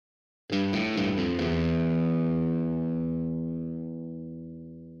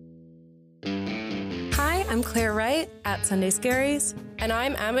I'm Claire Wright at Sunday Scaries. And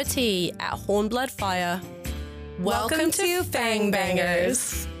I'm Amber T at Hornblood Fire. Welcome to Fang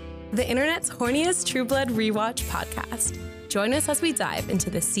Bangers, the internet's horniest True Blood rewatch podcast. Join us as we dive into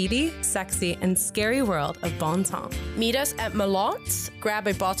the seedy, sexy, and scary world of bon ton. Meet us at Malot's, grab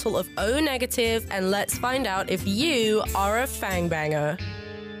a bottle of O negative, and let's find out if you are a fang banger.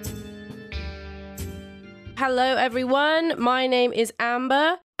 Hello everyone, my name is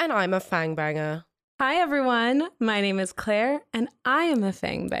Amber, and I'm a fang banger. Hi everyone, my name is Claire, and I am a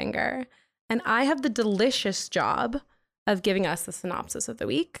fang banger. And I have the delicious job of giving us the synopsis of the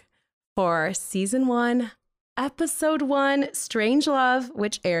week for Season 1, Episode 1, Strange Love,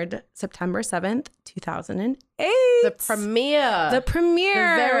 which aired September 7th, 2008. The premiere. The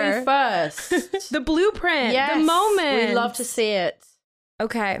premiere. The very first. The blueprint. Yes, the moment. we love to see it.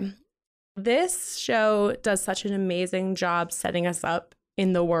 Okay. This show does such an amazing job setting us up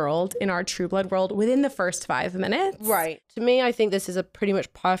in the world, in our True Blood world, within the first 5 minutes. Right. To me, I think this is a pretty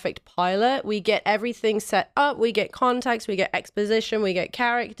much perfect pilot. We get everything set up. We get context. We get exposition. We get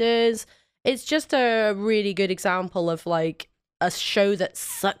characters. It's just a really good example of like a show that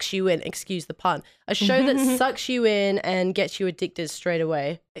sucks you in. Excuse the pun. A show that sucks you in and gets you addicted straight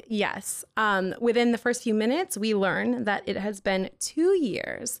away. Yes. Within the first few minutes, we learn that it has been 2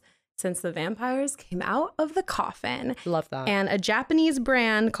 years since the vampires came out of the coffin. Love that. And a Japanese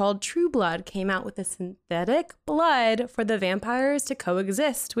brand called True Blood came out with a synthetic blood for the vampires to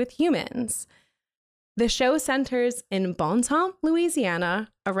coexist with humans. The show centers in Bon Ton,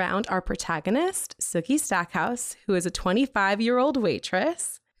 Louisiana, around our protagonist, Sookie Stackhouse, who is a 25-year-old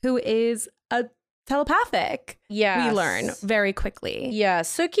waitress who is a telepathic. Yeah, we learn very quickly. Yeah,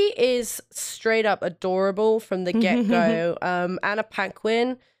 Sookie is straight up adorable from the get-go. Anna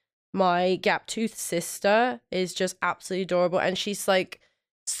Paquin, my gap-toothed sister, is just absolutely adorable, and she's like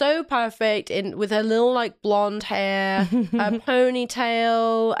so perfect with her little like blonde hair, a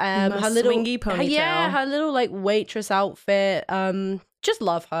ponytail, her little swingy ponytail. Yeah, her little like waitress outfit. Just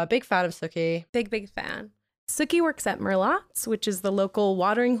love her. Big fan of Sookie. Big fan. Sookie works at Merlot's, which is the local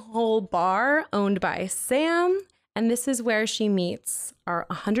watering hole bar owned by Sam, and this is where she meets our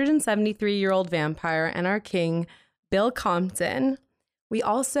 173-year-old vampire and our king, Bill Compton. We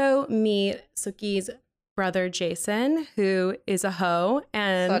also meet Sookie's brother, Jason, who is a hoe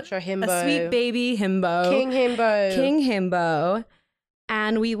and such a himbo. A sweet baby himbo. King himbo. King himbo.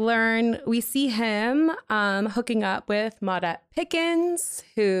 And we see him hooking up with Maudette Pickens,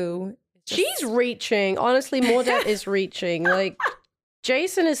 who... She's reaching. Honestly, Maudette is reaching. Like,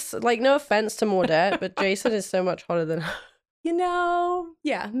 Jason is, like, no offense to Maudette, but Jason is so much hotter than her. You know,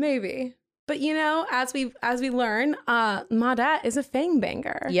 yeah, maybe. But, you know, as we learn, Maudette is a fang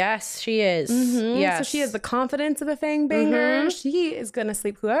banger. Yes, she is. Yes. So she has the confidence of a fang banger. She is going to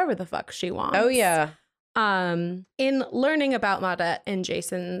sleep whoever the fuck she wants. Oh, yeah. In learning about Maudette and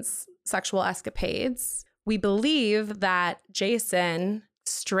Jason's sexual escapades, we believe that Jason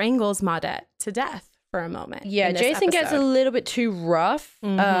strangles Maudette to death for a moment. Yeah, Jason gets a little bit too rough.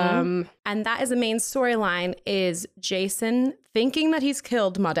 And that is the main storyline, is Jason thinking that he's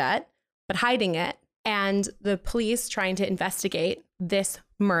killed Maudette, but hiding it, and the police trying to investigate this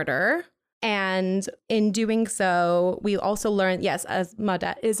murder. And in doing so, we also learn, yes, as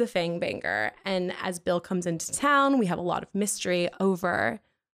Maudette is a fang banger, and as Bill comes into town, we have a lot of mystery over,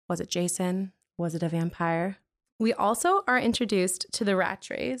 was it Jason? Was it a vampire? We also are introduced to the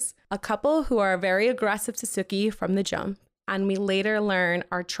Rattrays, a couple who are very aggressive to Sookie from the jump, and we later learn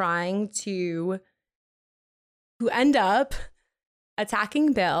are trying to, who end up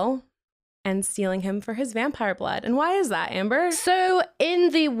attacking Bill and stealing him for his vampire blood. And why is that, Amber? So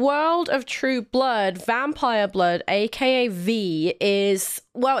in the world of True Blood, vampire blood, aka V, is,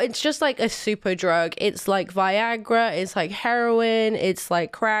 well, it's just like a super drug. It's like Viagra, it's like heroin, it's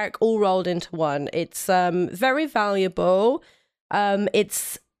like crack, all rolled into one. It's very valuable.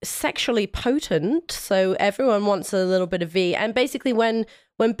 It's sexually potent, so everyone wants a little bit of V. And basically when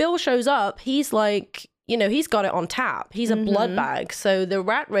Bill shows up, he's like, you know, he's got it on tap. He's a blood bag. So the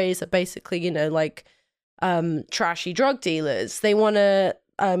Rattrays are basically, you know, like trashy drug dealers. They want to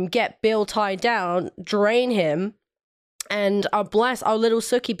get Bill tied down, drain him, and our little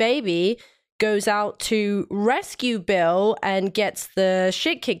Sookie baby goes out to rescue Bill and gets the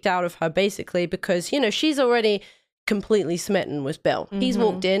shit kicked out of her, basically, because, you know, she's already completely smitten with Bill. He's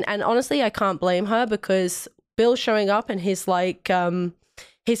walked in, and honestly, I can't blame her, because Bill showing up and his like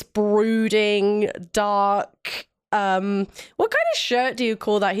his brooding, dark, what kind of shirt do you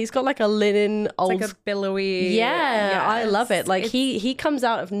call that? He's got like a linen old, like a billowy. Yeah, yes. I love it. Like he comes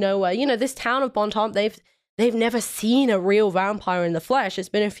out of nowhere. You know, this town of Bon Ton, they've never seen a real vampire in the flesh. It's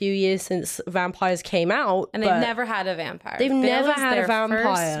been a few years since vampires came out. And they've never had a vampire. They've never had a vampire.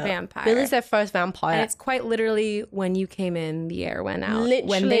 First vampire. Bill is their first vampire. And it's quite literally when you came in, the air went out. Literally.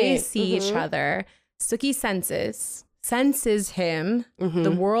 When they see each other, Sookie senses him.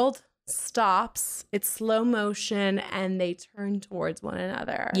 The world stops. It's slow motion and they turn towards one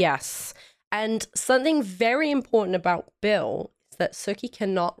another. Yes. And something very important about Bill that Sookie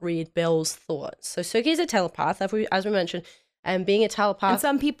cannot read Bill's thoughts. So Sookie is a telepath, as we mentioned, and being a telepath. And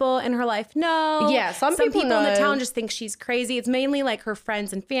some people in her life know. Yeah, some people in the town just think she's crazy. It's mainly like her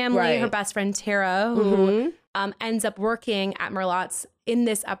friends and family. Right. Her best friend Tara, who ends up working at Merlotte's in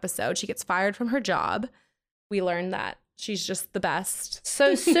this episode. She gets fired from her job. We learn that she's just the best.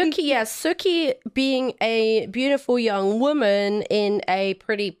 So Sookie being a beautiful young woman in a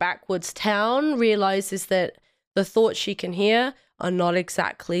pretty backwoods town realizes that the thoughts she can hear are not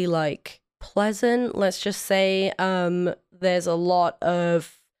exactly like pleasant. Let's just say there's a lot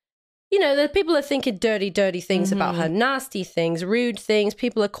of, the people are thinking dirty things about her, nasty things, rude things.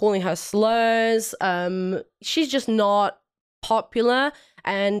 People are calling her slurs. She's just not popular,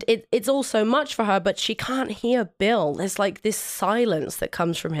 and it's all so much for her, but she can't hear Bill. There's like this silence that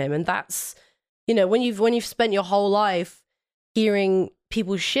comes from him, and that's, when you've spent your whole life hearing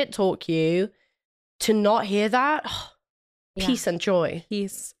people shit talk you, to not hear that, peace and joy.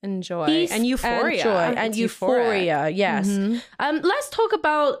 Peace and joy. Peace and euphoria. And joy. And euphoria, yes. Let's talk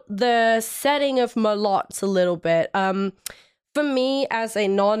about the setting of Merlotte's a little bit. For me, as a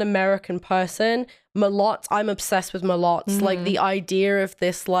non-American person, Merlotte's, I'm obsessed with Merlotte's. Like the idea of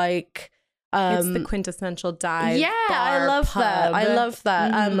this, like... it's the quintessential dive bar, I love pub. that. I love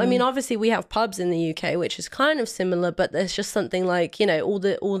that. I mean, obviously we have pubs in the UK, which is kind of similar, but there's just something like, all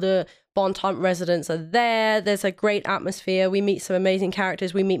the Bontemps residents are there. There's a great atmosphere. We meet some amazing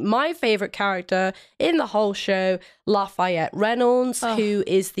characters. We meet my favorite character in the whole show, Lafayette Reynolds, who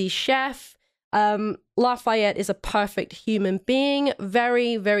is the chef. Lafayette is a perfect human being.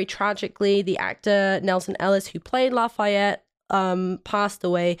 Very, very tragically, the actor Nelson Ellis, who played Lafayette, passed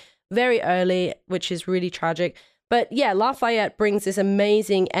away very early, which is really tragic. But yeah, Lafayette brings this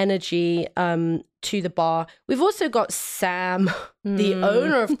amazing energy to the bar. We've also got Sam, the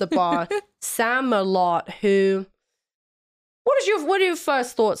owner of the bar, Sam Merlotte, who... What are your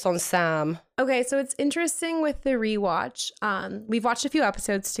first thoughts on Sam? Okay, so it's interesting with the rewatch. We've watched a few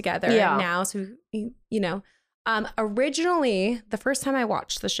episodes together now, so originally, the first time I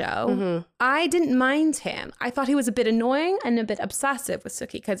watched the show, I didn't mind him. I thought he was a bit annoying and a bit obsessive with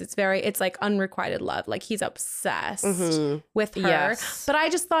Sookie because it's like unrequited love. Like he's obsessed with her. Yes. But I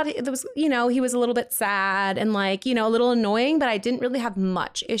just thought it was, he was a little bit sad and like, a little annoying, but I didn't really have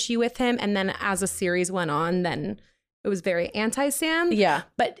much issue with him. And then as the series went on, then it was very anti-Sam. Yeah.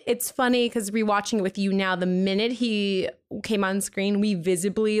 But it's funny because rewatching it with you now, the minute he came on screen, we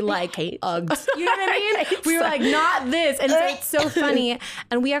visibly like ugged. You know what I mean? We were like, not this. And it's so funny.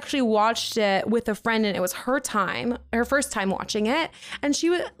 And we actually watched it with a friend and it was her first time watching it. And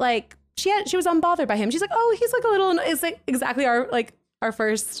she was like, she was unbothered by him. She's like, oh, he's like a little, it's like exactly our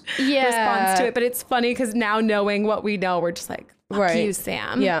first response to it. But it's funny because now knowing what we know, we're just like, fuck you,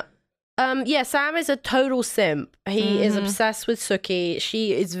 Sam. Yeah. Sam is a total simp. He is obsessed with Sookie.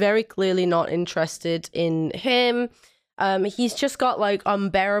 She is very clearly not interested in him. He's just got like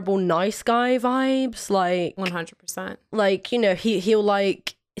unbearable nice guy vibes. Like 100%. Like, he'll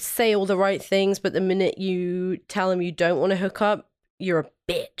like say all the right things, but the minute you tell him you don't want to hook up, you're a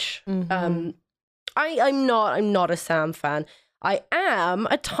bitch. I'm not a Sam fan. I am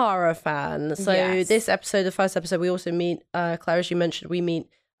a Tara fan. So this episode, the first episode, we also meet Claire, as you mentioned, we meet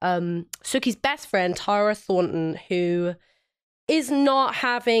Sookie's best friend, Tara Thornton, who is not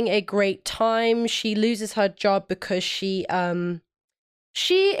having a great time. She loses her job because she's over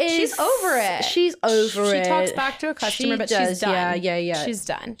it. She's over it. She talks back to a customer, but she's done. Yeah. She's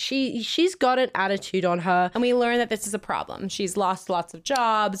done. She's got an attitude on her. And we learn that this is a problem. She's lost lots of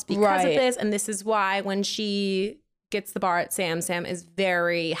jobs because of this. And this is why when she gets the bar at Sam is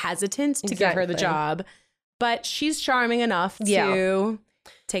very hesitant to give her the job. But she's charming enough to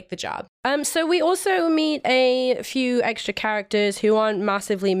take the job. So we also meet a few extra characters who aren't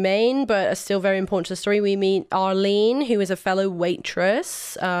massively main, but are still very important to the story. We meet Arlene, who is a fellow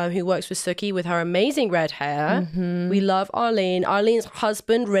waitress who works with Sookie with her amazing red hair. We love Arlene. Arlene's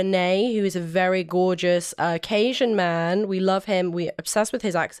husband, Renee, who is a very gorgeous Cajun man. We love him. We're obsessed with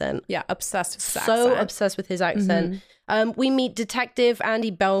his accent. Yeah, obsessed with his accent. Obsessed with his accent. We meet Detective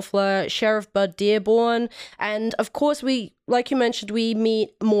Andy Belfleur, Sheriff Bud Dearborn, and of course like you mentioned, we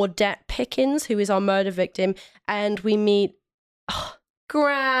meet Maudette Pickens, who is our murder victim, and we meet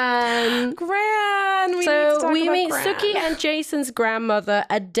Gran. Gran. We meet Sookie and Jason's grandmother,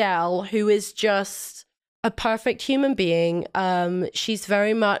 Adele, who is just a perfect human being. She's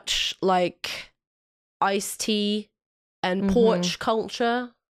very much like iced tea and porch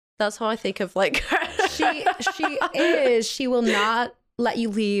culture. That's how I think of like her. She is. She will not let you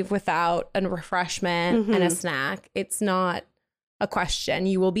leave without a refreshment and a snack. It's not a question.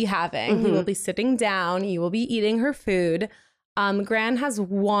 You will be having. You will be sitting down. You will be eating her food. Gran has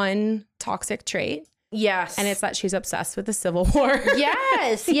one toxic trait. Yes. And it's that she's obsessed with the Civil War.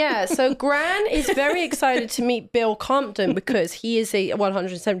 Yes, yeah. So Gran is very excited to meet Bill Compton because he is a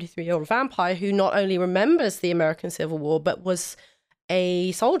 173-year-old vampire who not only remembers the American Civil War, but was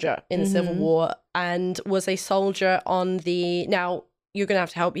a soldier in the Civil War and was a soldier on the... Now, you're going to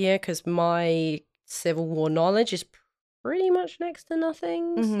have to help me here because my Civil War knowledge is pretty much next to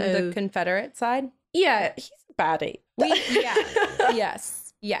nothing. So... The Confederate side? Yeah, he's a baddie.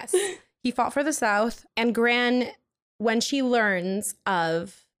 Yes. He fought for the South. And Gran, when she learns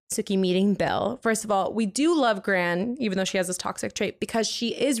of Sookie meeting Bill, first of all, we do love Gran, even though she has this toxic trait, because she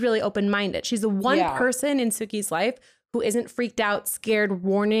is really open-minded. She's the one person in Sookie's life who isn't freaked out, scared,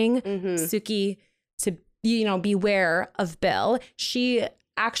 warning Sookie to, beware of Bill. She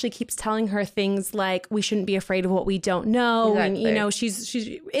actually keeps telling her things like, we shouldn't be afraid of what we don't know. Exactly. And, she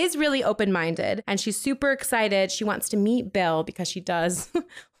is really open-minded and she's super excited. She wants to meet Bill because she does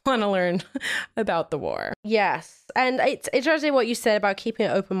want to learn about the war. Yes. And it's interesting what you said about keeping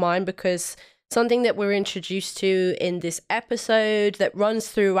an open mind, because something that we're introduced to in this episode that runs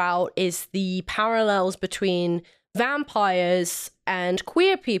throughout is the parallels between vampires and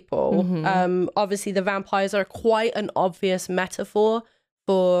queer people. Obviously, the vampires are quite an obvious metaphor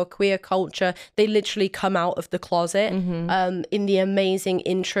for queer culture. They literally come out of the closet. In the amazing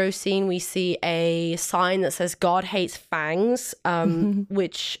intro scene, we see a sign that says "God hates fangs,"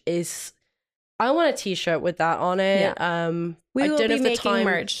 which is... I want a t-shirt with that on it. We will be making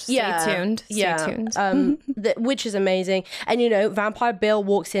merch. Stay tuned. Stay tuned. Which is amazing. And, Vampire Bill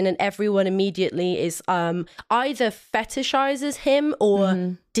walks in and everyone immediately is either fetishizes him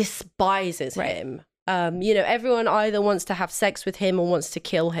or despises him. Everyone either wants to have sex with him or wants to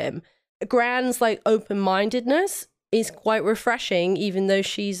kill him. Gran's open-mindedness is quite refreshing, even though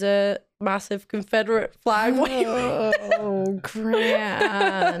she's a massive Confederate flag waver. Oh,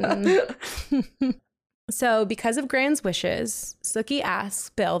 Gran. So because of Gran's wishes, Sookie asks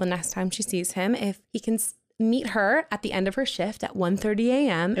Bill the next time she sees him if he can meet her at the end of her shift at 1:30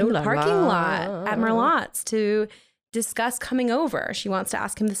 a.m. in the parking lot at Merlotte's to discuss coming over. She wants to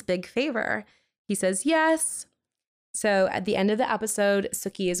ask him this big favor. He says yes. So at the end of the episode,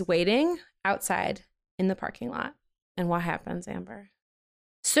 Sookie is waiting outside in the parking lot. And what happens, Amber?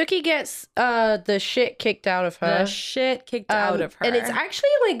 Sookie gets the shit kicked out of her. The shit kicked out of her. And it's actually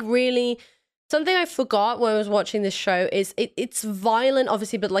really... Something I forgot when I was watching this show is it's violent,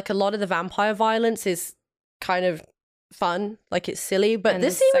 obviously, but a lot of the vampire violence is kind of fun, it's silly, but and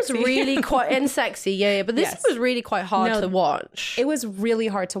this scene was sexy. really quite and sexy, but this was really quite hard to watch. It was really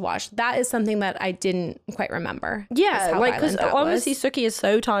hard to watch. That is something that I didn't quite remember. Yeah, because obviously Sookie is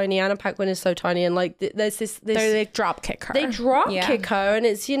so tiny, Anna Paquin is so tiny, and there's this they drop kick her. They drop kick her, and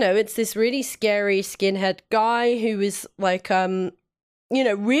it's it's this really scary skinhead guy who is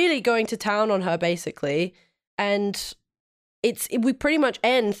really going to town on her basically, and we pretty much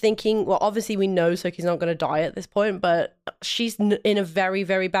end thinking, well, obviously we know Sookie's not going to die at this point, but she's in a very,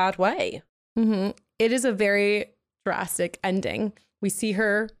 very bad way. It is a very drastic ending. We see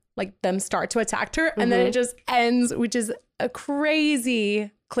her, them start to attack her, and then it just ends, which is a crazy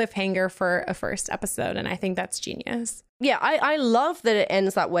cliffhanger for a first episode, and I think that's genius. Yeah, I love that it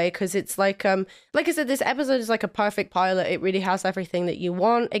ends that way, because it's like I said, this episode is like a perfect pilot. It really has everything that you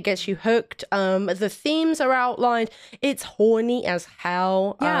want. It gets you hooked. The themes are outlined. It's horny as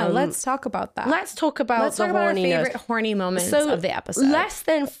hell. Yeah, let's talk about that. Let's talk about the horniness. Our favorite horny moments of the episode. Less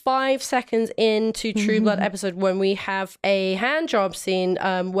than 5 seconds into True Blood episode, when we have a hand job scene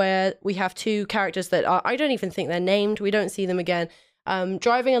where we have two characters that I don't even think they're named. We don't see them again.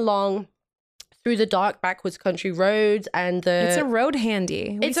 Driving along through the dark backwards country roads, and it's a road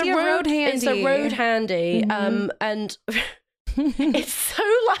handy. It's a road handy. And it's so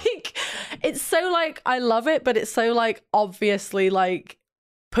I love it, but it's so obviously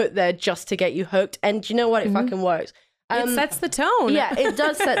put there just to get you hooked. And do you know what? It fucking works. It sets the tone. Yeah, it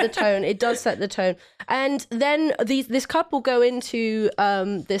does set the tone. It does set the tone. And then this couple go into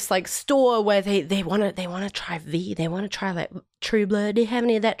this store where they want to try V. They want to try True Blood. Do you have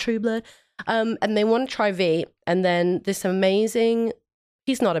any of that True Blood? And they want to try V. And then this amazing...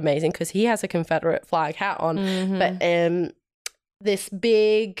 He's not amazing because he has a Confederate flag hat on. But this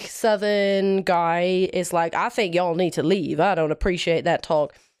big southern guy is like, I think y'all need to leave. I don't appreciate that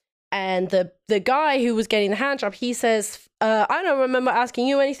talk. And the guy who was getting the hand job, he says, I don't remember asking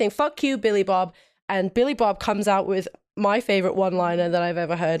you anything. Fuck you, Billy Bob. And Billy Bob comes out with my favorite one-liner that I've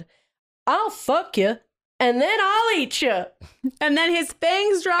ever heard. I'll fuck you, and then I'll eat you. And then his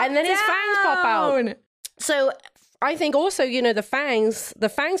fangs drop And then his fangs pop out. So I think also, you know, the fangs are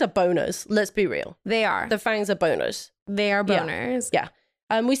boners. Let's be real. They are. The fangs are boners. They are boners. Yeah.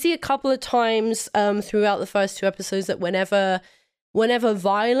 We see a couple of times throughout the first 2 episodes that whenever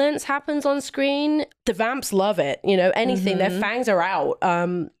violence happens on screen, the vamps love it. You know, anything, their fangs are out.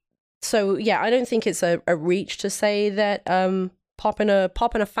 So yeah, I don't think it's a reach to say that popping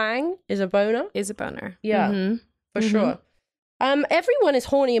a fang is a boner. Is a boner. Yeah, for sure. Everyone is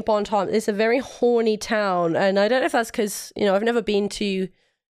horny in Bonton. It's a very horny town, and I don't know if that's because, you know, I've never been to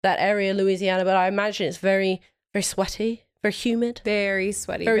that area, Louisiana, but I imagine it's very, very sweaty. Very humid. Very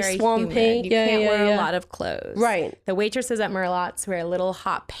sweaty. Very swampy. Humid. You can't wear a lot of clothes. Right. The waitresses at Merlot's wear little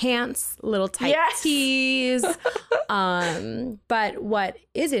hot pants, little tight tees. But what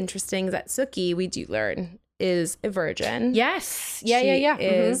is interesting is that Sookie, we do learn, is a virgin. Yes. She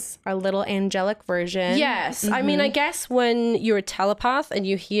is our little angelic version. Yes. I mean, I guess when you're a telepath and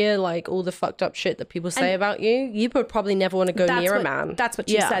you hear like all the fucked up shit that people say about you, you would probably never want to go near a man. That's what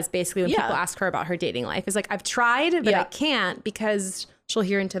she says basically when people ask her about her dating life. Is like, I've tried, but I can't because she'll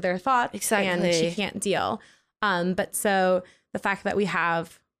hear into their thoughts. Exactly. And she can't deal. But so the fact that we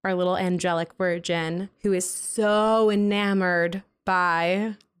have our little angelic virgin who is so enamored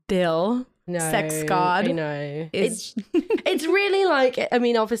by Bill, sex god. I know. It's really like, I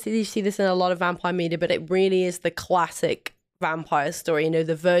mean, obviously you see this in a lot of vampire media, but it really is the classic vampire story. You know,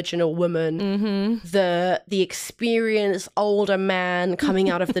 the virginal woman, the experienced older man coming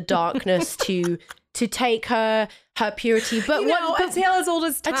out of the darkness to take her purity. But a tale as old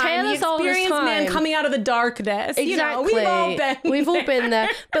as time. A tale as old as time. Man coming out of the darkness. Exactly. You know, we've all been there.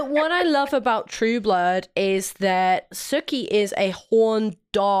 But what I love about True Blood is that Sookie is a horned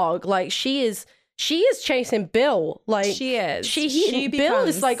dog. Like she is chasing Bill. Like she is. Bill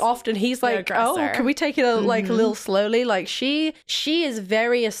is like often he's like, oh, can we take it a little slowly? Like she is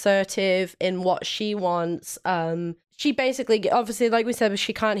very assertive in what she wants. She basically, obviously, like we said,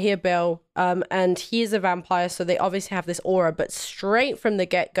 she can't hear Bill, and he is a vampire, so they obviously have this aura, but straight from the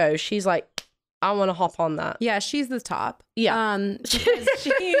get-go, she's like, I want to hop on that. Yeah, she's the top. Yeah.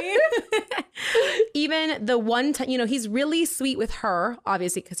 Even the one time, you know, he's really sweet with her,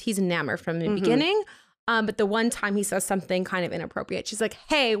 obviously, because he's enamored from the beginning. But the one time he says something kind of inappropriate, she's like,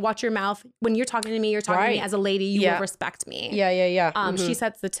 hey, watch your mouth. When you're talking to me, you're talking to me as a lady. You will respect me. Yeah. She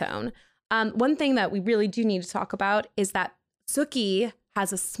sets the tone. One thing that we really do need to talk about is that Sookie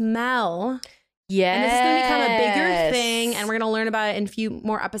has a smell. Yeah. And this is going to become a bigger thing, and we're going to learn about it in a few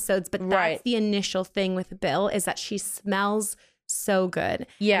more episodes. But that's the initial thing with Bill, is that she smells so good.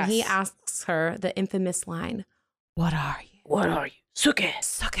 Yes. And he asks her the infamous line, what are you? What are you? Sookie.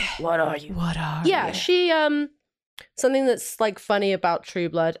 What are you? What are you? Yeah, she, something that's like funny about True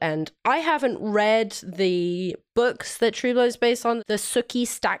Blood, and I haven't read the books that True Blood is based on, the Sookie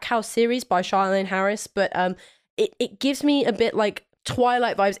Stackhouse series by Charlene Harris, but it gives me a bit like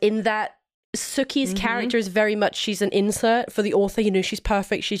Twilight vibes in that Sookie's character is very much, she's an insert for the author. You know, she's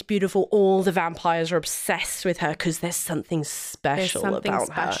perfect, she's beautiful. All the vampires are obsessed with her because there's something special about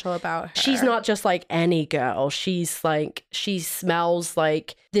her. She's not just like any girl. She's like, she smells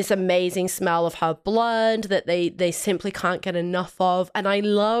like this amazing smell of her blood that they simply can't get enough of. And I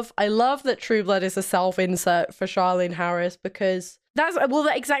love that True Blood is a self-insert for Charlene Harris, because that's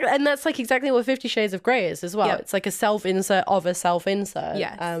exactly, and that's like exactly what 50 Shades of Grey is as well. It's like a self-insert of a self-insert.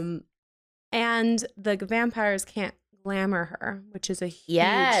 Yes. And the vampires can't glamour her, which is a huge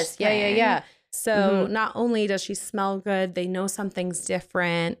thing. Yeah. So not only does she smell good, they know something's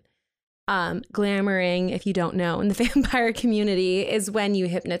different. Glamoring, if you don't know, in the vampire community is when you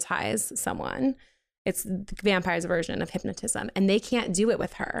hypnotize someone. It's the vampire's version of hypnotism, and they can't do it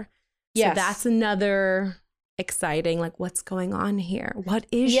with her. So that's another exciting, like, what's going on here? What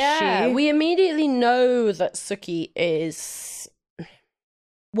is she? We immediately know that Sookie is...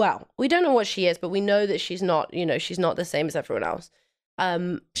 Well, we don't know what she is, but we know that she's not, you know, she's not the same as everyone else.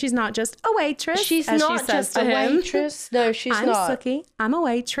 She's not just a waitress. She's not just a waitress. No, she's not. I'm Sookie. I'm a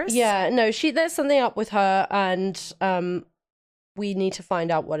waitress. Yeah, no, there's something up with her, and we need to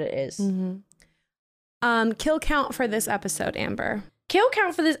find out what it is. Kill count for this episode, Amber. Kill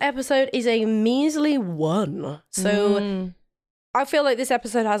count for this episode is a measly 1. So I feel like this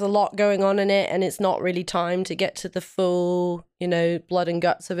episode has a lot going on in it, and it's not really time to get to the full, you know, blood and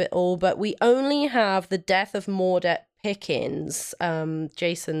guts of it all. But we only have the death of Mordet Pickens,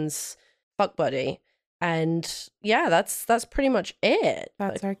 Jason's fuck buddy. And yeah, that's pretty much it.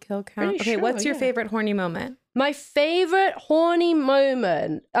 That's our kill count. Okay, sure, what's your yeah. favorite horny moment? My favorite horny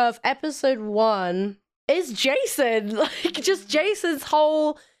moment of episode 1 is Jason. Like, just Jason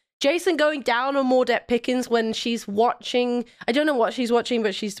going down on Mordette Pickens when she's watching, I don't know what she's watching,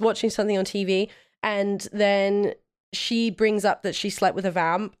 but she's watching something on TV. And then she brings up that she slept with a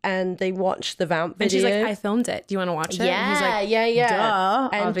vamp, and they watch the vamp video. And she's like, I filmed it. Do you want to watch it? Yeah, and he's like, yeah. Duh,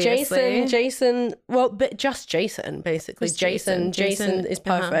 And obviously. Jason, well, but just Jason, basically. Just Jason is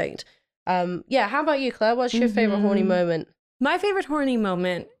perfect. Yeah, how about you, Claire? What's your favorite horny moment? My favorite horny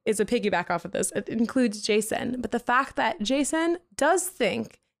moment is a piggyback off of this. It includes Jason, but the fact that Jason does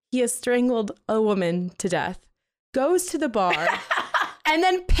think he has strangled a woman to death, goes to the bar, and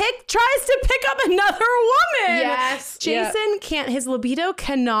then tries to pick up another woman. Yes. Jason can't, his libido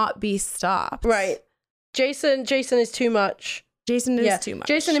cannot be stopped. Right. Jason is too much. Jason is too much.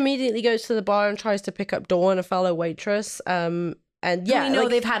 Jason immediately goes to the bar and tries to pick up Dawn, a fellow waitress. And yeah, we know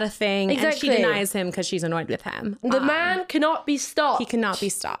they've had a thing, exactly. and she denies him because she's annoyed with him. The man cannot be stopped. He cannot be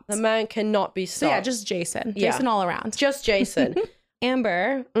stopped. The man cannot be So stopped. yeah, just Jason. Yeah. Jason all around. Just Jason.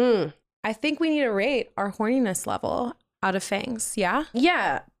 Amber, I think we need to rate our horniness level out of Fangs. Yeah?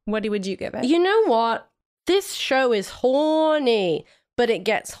 Yeah. What would you give it? You know what? This show is horny, but it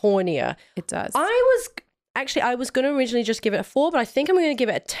gets hornier. It does. I was going to originally just give it a 4, but I think I'm going to give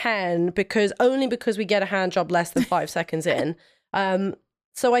it a 10 because we get a hand job less than 5 seconds in.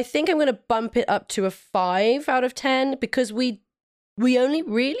 So I think I'm going to bump it up to a 5 out of 10 because we only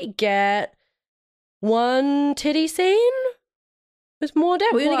really get one titty scene with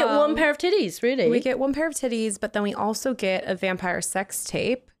Mordette. We only get one pair of titties, really. We get one pair of titties, but then we also get a vampire sex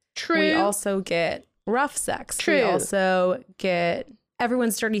tape. True. We also get rough sex. True. We also get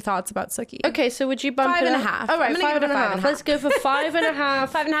everyone's dirty thoughts about Sookie. Okay, so would you bump 5.5. All right, I'm gonna give it a 5.5. Let's go for 5.5.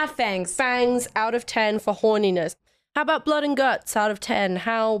 5.5 Fangs. Fangs out of 10 for horniness. How about blood and guts out of 10?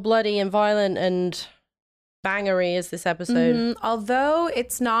 How bloody and violent and bangery is this episode? Although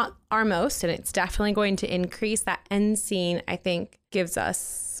it's not our most, and it's definitely going to increase, that end scene, I think, gives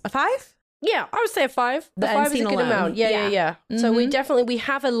us a 5? Yeah, I would say a 5. The A end 5 is a scene good alone. amount. Yeah. So we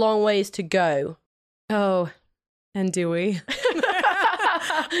have a long ways to go. Oh, and do we?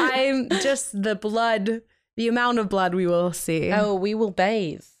 I'm just the amount of blood we will see. Oh, we will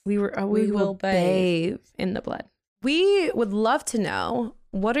bathe. We will bathe in the blood. We would love to know,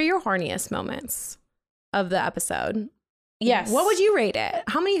 what are your horniest moments of the episode? Yes. What would you rate it?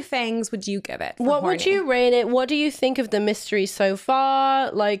 How many fangs would you give it? What would you rate it? What do you think of the mystery so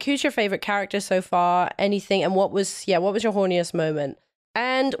far? Like, who's your favorite character so far? Anything? And what was your horniest moment?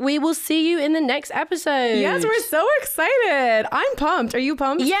 And we will see you in the next episode. Yes, we're so excited. I'm pumped. Are you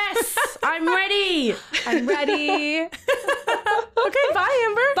pumped? Yes, I'm ready. I'm ready. Okay, bye,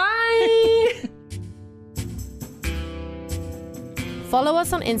 Amber. Bye. Follow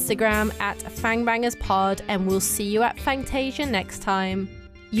us on Instagram at FangbangersPod, and we'll see you at Fangtasia next time.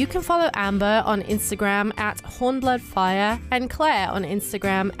 You can follow Amber on Instagram at HornbloodFire and Claire on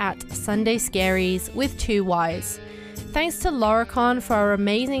Instagram at Sunday Scaries with 2 Ys. Thanks to Loricon for our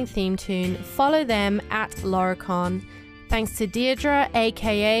amazing theme tune. Follow them at Loricon. Thanks to Deirdre,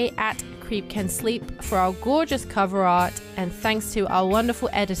 aka at Creep Can Sleep, for our gorgeous cover art. And thanks to our wonderful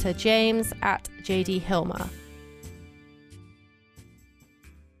editor James at JD Hilmer.